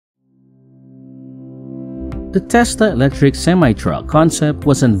The Tesla electric semi-truck concept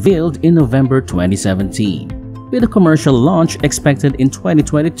was unveiled in November 2017, with a commercial launch expected in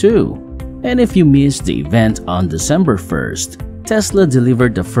 2022. And if you missed the event on December 1st, Tesla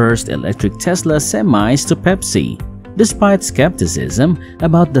delivered the first electric Tesla semis to Pepsi, despite skepticism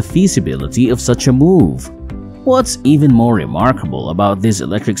about the feasibility of such a move. What's even more remarkable about this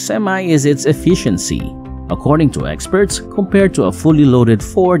electric semi is its efficiency. According to experts, compared to a fully loaded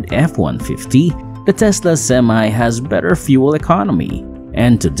Ford F-150, the Tesla Semi has better fuel economy.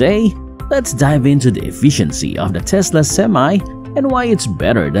 And today, let's dive into the efficiency of the Tesla Semi and why it's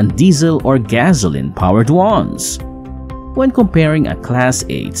better than diesel or gasoline-powered ones. When comparing a Class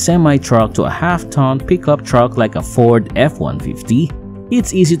 8 semi-truck to a half-ton pickup truck like a Ford F-150,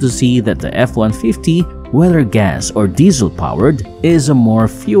 it's easy to see that the F-150, whether gas or diesel-powered, is a more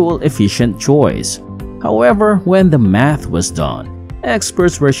fuel-efficient choice. However, when the math was done,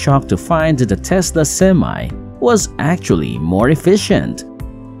 experts were shocked to find that the Tesla Semi was actually more efficient.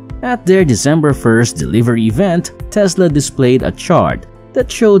 At their December 1st delivery event, Tesla displayed a chart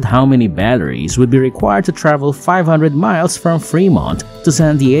that showed how many batteries would be required to travel 500 miles from Fremont to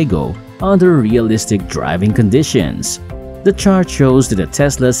San Diego under realistic driving conditions. The chart shows that the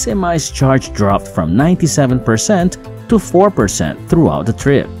Tesla Semi's charge dropped from 97% to 4% throughout the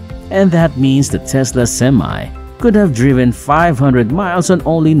trip. And that means the Tesla Semi could have driven 500 miles on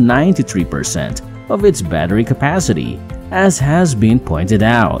only 93% of its battery capacity, as has been pointed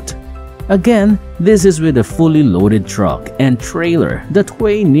out. Again, this is with a fully loaded truck and trailer that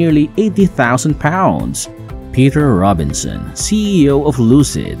weigh nearly 80,000 pounds. Peter Robinson, CEO of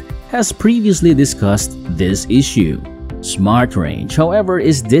Lucid, has previously discussed this issue. Smart range, however,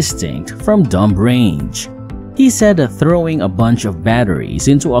 is distinct from dumb range. He said that throwing a bunch of batteries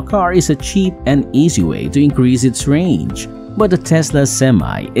into a car is a cheap and easy way to increase its range, but the Tesla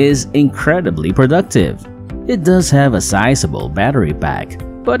Semi is incredibly productive. It does have a sizable battery pack,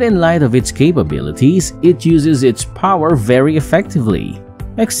 but in light of its capabilities, it uses its power very effectively.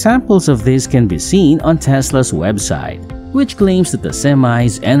 Examples of this can be seen on Tesla's website, which claims that the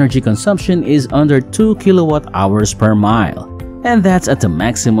Semi's energy consumption is under 2 kilowatt-hours per mile, and that's at the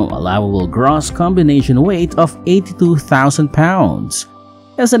maximum allowable gross combination weight of 82,000 pounds.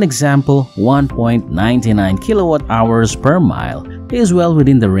 As an example, 1.99 kilowatt-hours per mile is well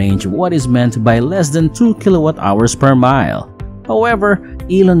within the range of what is meant by less than 2 kilowatt-hours per mile. However,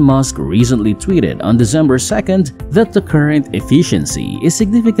 Elon Musk recently tweeted on December 2nd that the current efficiency is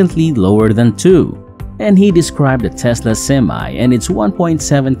significantly lower than 2, and he described the Tesla Semi and its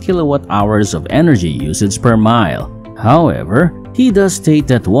 1.7 kilowatt-hours of energy usage per mile. However, he does state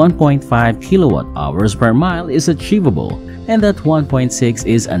that 1.5 kilowatt-hours per mile is achievable and that 1.6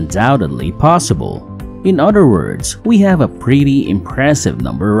 is undoubtedly possible. In other words, we have a pretty impressive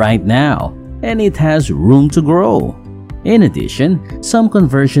number right now, and it has room to grow. In addition, some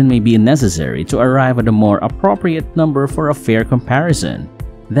conversion may be necessary to arrive at a more appropriate number for a fair comparison.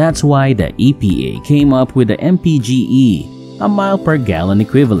 That's why the EPA came up with the MPGe-a, a mile per gallon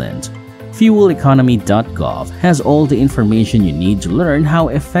equivalent. Fueleconomy.gov has all the information you need to learn how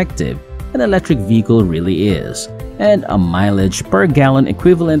effective an electric vehicle really is, and a mileage per gallon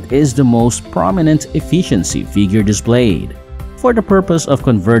equivalent is the most prominent efficiency figure displayed. For the purpose of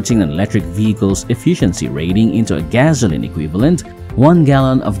converting an electric vehicle's efficiency rating into a gasoline equivalent, 1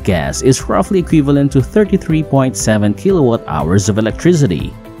 gallon of gas is roughly equivalent to 33.7 kilowatt-hours of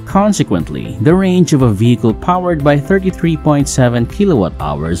electricity. Consequently, the range of a vehicle powered by 33.7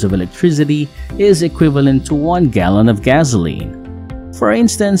 kilowatt-hours of electricity is equivalent to 1 gallon of gasoline. For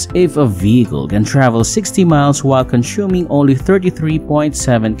instance, if a vehicle can travel 60 miles while consuming only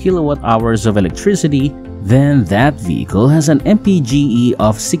 33.7 kilowatt-hours of electricity, then that vehicle has an MPGe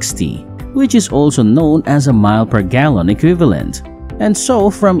of 60, which is also known as a mile per gallon equivalent. And so,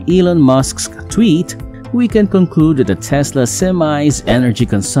 from Elon Musk's tweet, we can conclude that the Tesla Semi's energy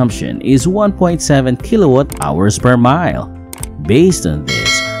consumption is 1.7 kilowatt-hours per mile. Based on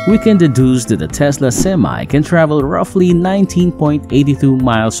this, we can deduce that the Tesla Semi can travel roughly 19.82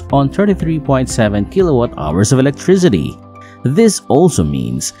 miles on 33.7 kilowatt-hours of electricity. This also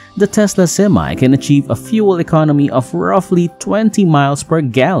means the Tesla Semi can achieve a fuel economy of roughly 20 miles per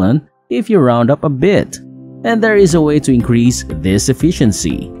gallon if you round up a bit. And there is a way to increase this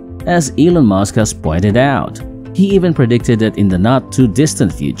efficiency, as Elon Musk has pointed out. He even predicted that in the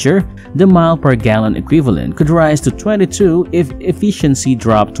not-too-distant future, the mile per gallon equivalent could rise to 22 if efficiency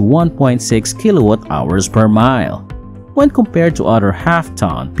dropped to 1.6 kilowatt-hours per mile. When compared to other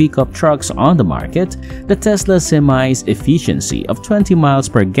half-ton pickup trucks on the market, the Tesla Semi's efficiency of 20 miles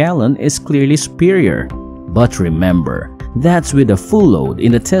per gallon is clearly superior. But remember, that's with a full load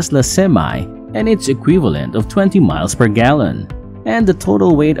in the Tesla Semi and its equivalent of 20 miles per gallon. And the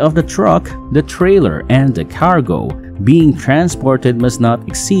total weight of the truck, the trailer, and the cargo being transported must not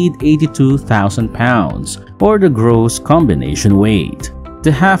exceed 82,000 pounds, or the gross combination weight.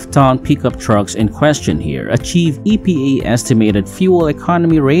 The half-ton pickup trucks in question here achieve EPA estimated fuel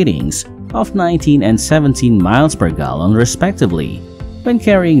economy ratings of 19 and 17 miles per gallon respectively, when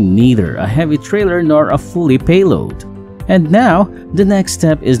carrying neither a heavy trailer nor a fully payload. And now, the next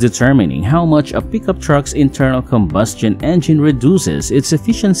step is determining how much a pickup truck's internal combustion engine reduces its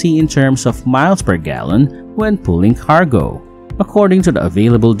efficiency in terms of miles per gallon when pulling cargo. According to the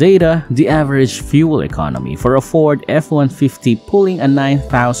available data, the average fuel economy for a Ford F-150 pulling a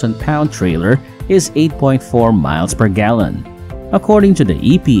 9,000-pound trailer is 8.4 miles per gallon. According to the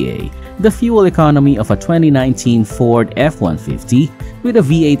EPA, the fuel economy of a 2019 Ford F-150 with a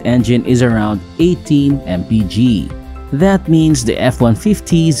V8 engine is around 18 mpg. That means the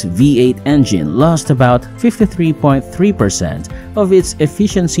F-150's V8 engine lost about 53.3% of its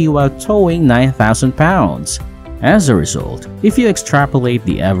efficiency while towing 9,000 pounds. As a result, if you extrapolate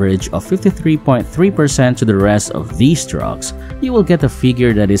the average of 53.3% to the rest of these trucks, you will get a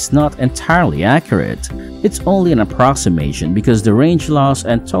figure that is not entirely accurate. It's only an approximation because the range loss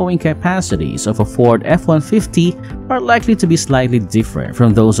and towing capacities of a Ford F-150 are likely to be slightly different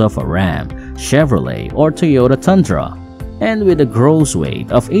from those of a Ram, Chevrolet, or Toyota Tundra. And with a gross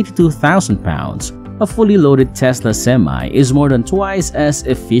weight of 82,000 pounds, a fully loaded Tesla Semi is more than twice as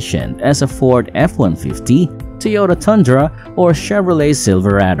efficient as a Ford F-150, Toyota Tundra, or Chevrolet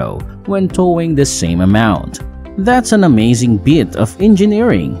Silverado when towing the same amount. That's an amazing bit of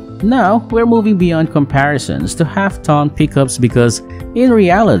engineering. Now, we're moving beyond comparisons to half-ton pickups because, in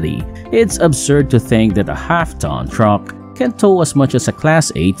reality, it's absurd to think that a half-ton truck can tow as much as a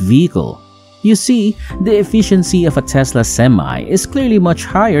Class 8 vehicle. You see, the efficiency of a Tesla Semi is clearly much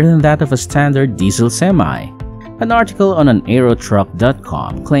higher than that of a standard diesel Semi. An article on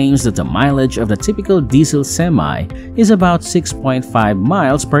aerotruck.com claims that the mileage of the typical diesel Semi is about 6.5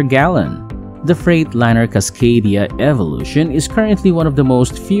 miles per gallon. The Freightliner Cascadia Evolution is currently one of the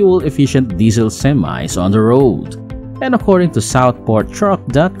most fuel-efficient diesel semis on the road. And according to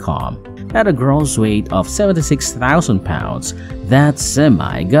southporttruck.com, at a gross weight of 76,000 pounds, that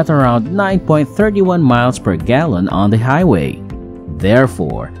Semi got around 9.31 miles per gallon on the highway.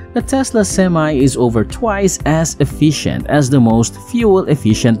 Therefore, the Tesla Semi is over twice as efficient as the most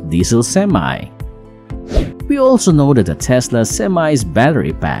fuel-efficient diesel Semi. We also know that the Tesla Semi's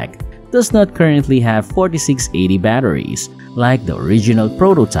battery pack does not currently have 4680 batteries. Like the original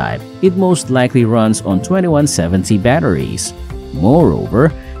prototype, it most likely runs on 2170 batteries.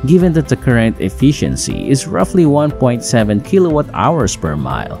 Moreover, given that the current efficiency is roughly 1.7 kilowatt-hours per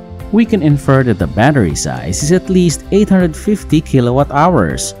mile, we can infer that the battery size is at least 850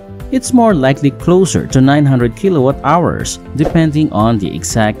 kilowatt-hours. It's more likely closer to 900 kilowatt-hours, depending on the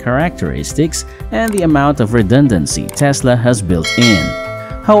exact characteristics and the amount of redundancy Tesla has built in.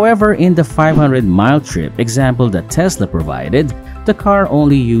 However, in the 500-mile trip example that Tesla provided, the car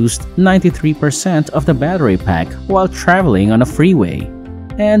only used 93% of the battery pack while traveling on a freeway.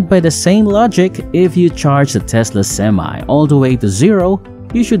 And by the same logic, if you charge the Tesla Semi all the way to zero,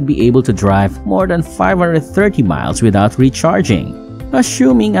 you should be able to drive more than 530 miles without recharging.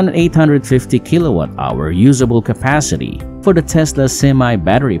 Assuming an 850 kilowatt-hour usable capacity for the Tesla Semi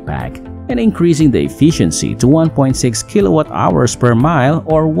battery pack and increasing the efficiency to 1.6 kilowatt-hours per mile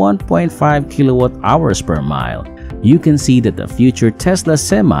or 1.5 kilowatt-hours per mile, you can see that the future Tesla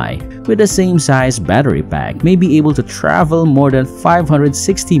Semi with the same size battery pack may be able to travel more than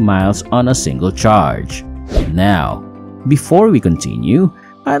 560 miles on a single charge. Now, before we continue,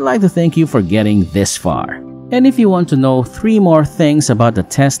 I'd like to thank you for getting this far. And if you want to know 3 more things about the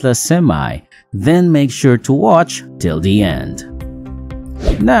Tesla Semi, then make sure to watch till the end.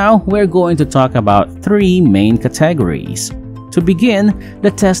 Now, we're going to talk about 3 main categories. To begin,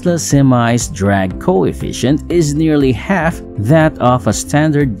 the Tesla Semi's drag coefficient is nearly half that of a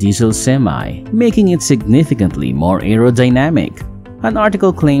standard diesel Semi, making it significantly more aerodynamic. An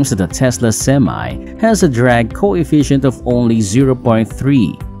article claims that the Tesla Semi has a drag coefficient of only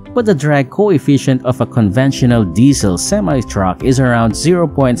 0.3, but the drag coefficient of a conventional diesel semi-truck is around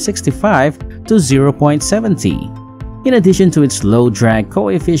 0.65 to 0.70. In addition to its low drag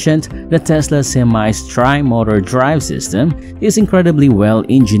coefficient, the Tesla Semi's tri-motor drive system is incredibly well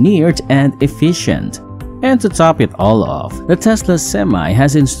engineered and efficient. And to top it all off, the Tesla Semi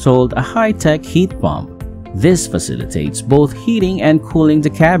has installed a high-tech heat pump. This facilitates both heating and cooling the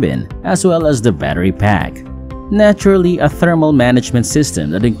cabin, as well as the battery pack. Naturally, a thermal management system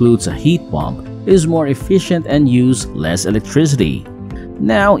that includes a heat pump is more efficient and uses less electricity.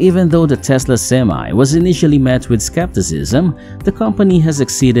 Now, even though the Tesla Semi was initially met with skepticism, the company has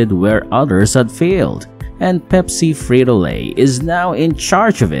succeeded where others had failed, and Pepsi Frito-Lay is now in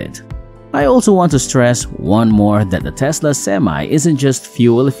charge of it. I also want to stress one more that the Tesla Semi isn't just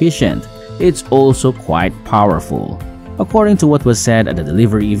fuel efficient, it's also quite powerful. According to what was said at the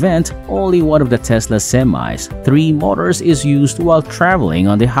delivery event, only one of the Tesla Semi's 3 motors is used while traveling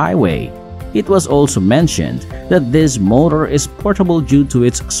on the highway. It was also mentioned that this motor is portable due to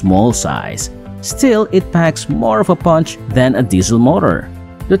its small size. Still, it packs more of a punch than a diesel motor.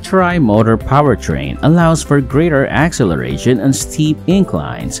 The tri-motor powertrain allows for greater acceleration on steep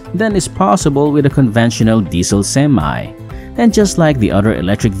inclines than is possible with a conventional diesel semi. And just like the other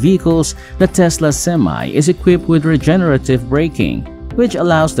electric vehicles, the Tesla Semi is equipped with regenerative braking, which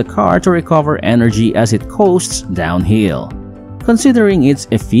allows the car to recover energy as it coasts downhill. Considering its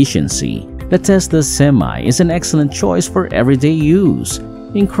efficiency, the Tesla Semi is an excellent choice for everyday use.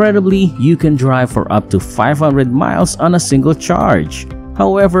 Incredibly, you can drive for up to 500 miles on a single charge.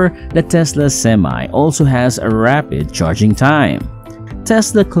 However, the Tesla Semi also has a rapid charging time.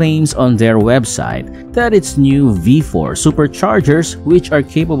 Tesla claims on their website that its new V4 superchargers, which are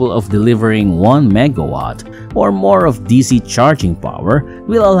capable of delivering 1 megawatt or more of DC charging power,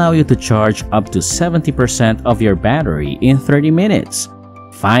 will allow you to charge up to 70% of your battery in 30 minutes.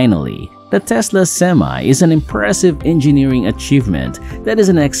 Finally, the Tesla Semi is an impressive engineering achievement that is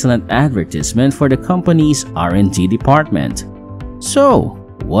an excellent advertisement for the company's R&D department. So,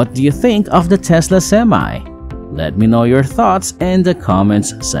 what do you think of the Tesla Semi? Let me know your thoughts in the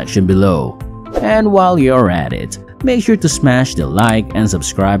comments section below. And while you're at it, make sure to smash the like and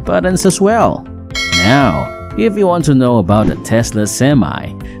subscribe buttons as well. Now, if you want to know about the Tesla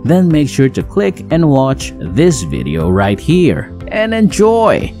Semi, then make sure to click and watch this video right here and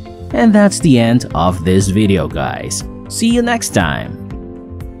enjoy! And that's the end of this video, guys. See you next time!